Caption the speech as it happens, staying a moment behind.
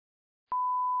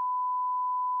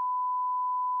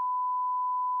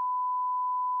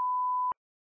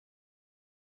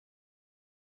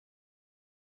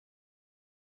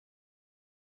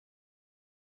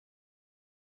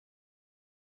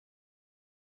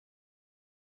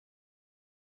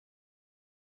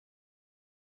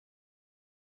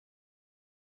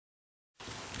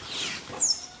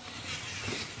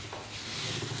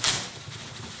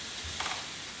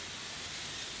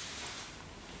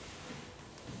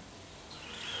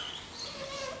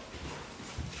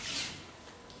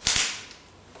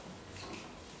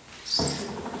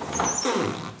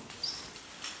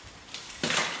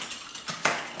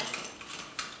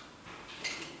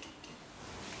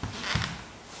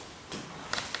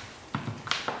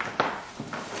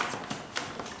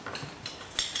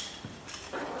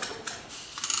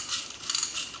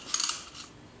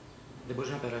Δεν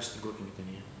μπορείς να περάσεις την κόκκινη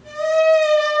ταινία.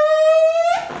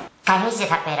 Κανείς δεν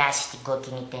θα περάσει την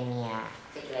κόκκινη ταινία.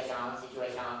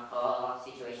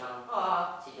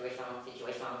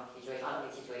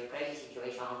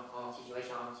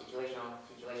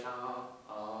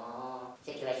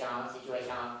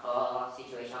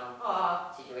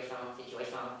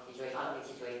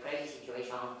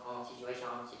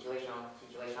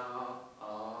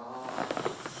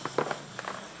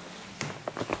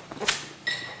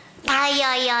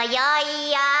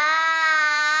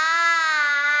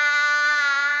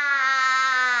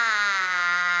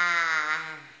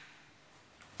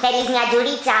 Θέλεις μια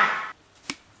τζουρίτσα?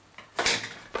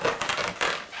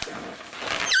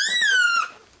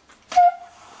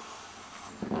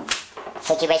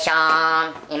 Situation,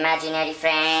 imaginary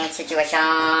friend, situation.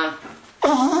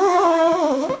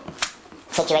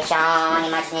 Situation,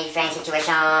 imaginary friend,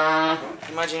 situation.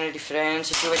 Imaginary friend,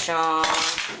 situation.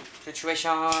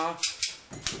 Situation.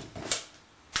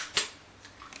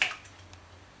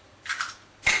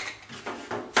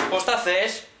 Πώς τα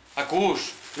θες?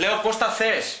 Ακούς? Λέω πώς τα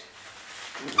θες.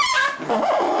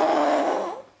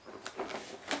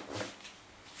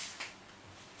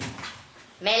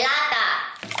 Μελάτα.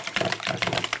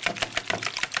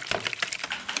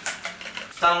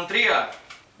 Φτάνουν 3.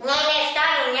 Ναι,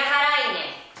 φτάνουν, μια χαρά είναι.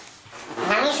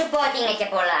 Να μην σου πω ότι είναι και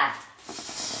πολλά.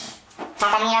 Θα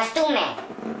τα μοιραστούμε.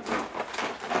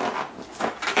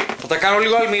 Θα τα κάνω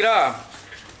λίγο αλμυρά.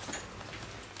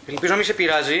 Ελπίζω να μην σε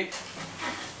πειράζει.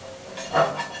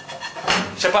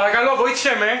 Σε παρακαλώ,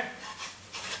 βοήθησέ με.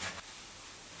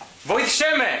 Βοήθησέ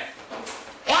με.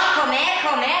 Έρχομαι.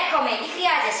 Τι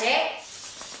χρειάζεσαι?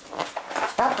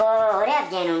 Πω, ωραία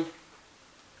βγαίνουν.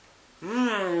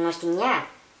 Νοστιμιά.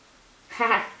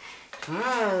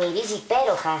 Μυρίζει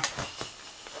υπέροχα.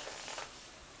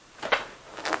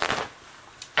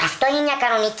 Αυτό είναι μια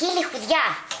κανονική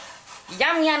λιχουδιά. Μια.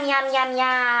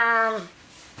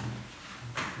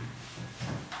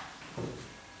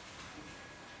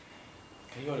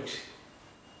 Καλή όρεξη.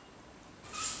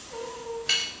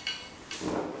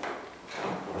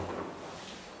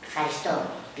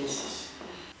 Ευχαριστώ, επίσης.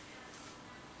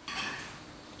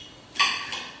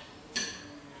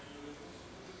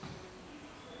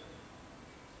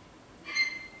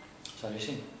 Σ'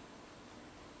 αρέσει?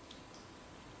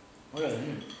 Ωραία, δεν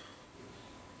είναι?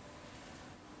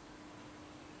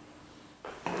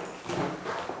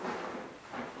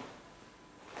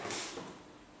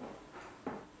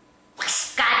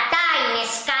 Σκατά είναι,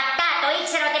 σκατά! Το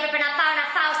ήξερα ότι έπρεπε να πάω να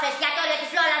φάω στο εστιατόριο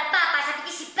της Λόλας Πάπας, αυτή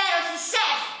της υπέροχης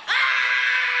σεφ!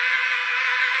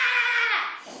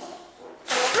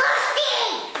 Κώστη!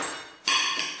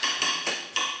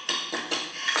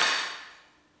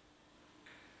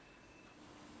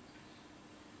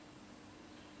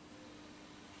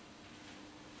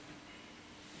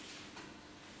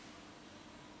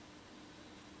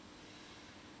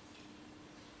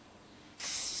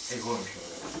 Εγώ είμαι πιο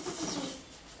ωραίος.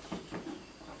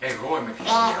 Εγώ είμαι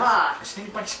πιο ωραίος. Εσύ δεν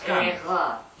υπάρχεις καν.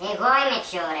 Εγώ είμαι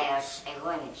πιο ωραίος. Εγώ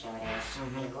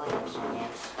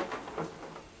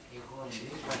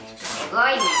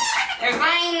είμαι.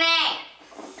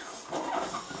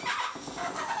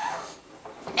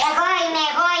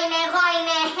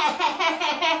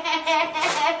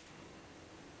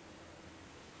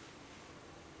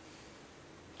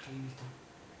 Καληνύχτα.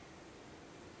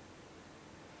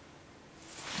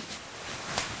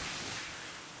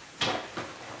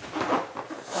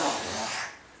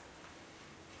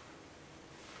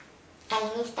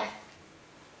 Καληνύχτα.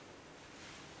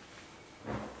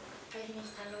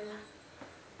 Καληνύχτα, Λόλα.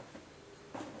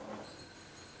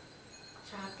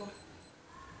 Σ' αγαπώ.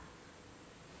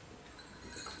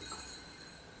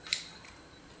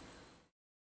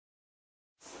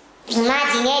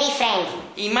 Imaginary friend.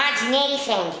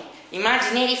 Situation.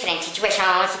 Imaginary friend.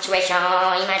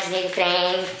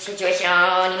 Situation.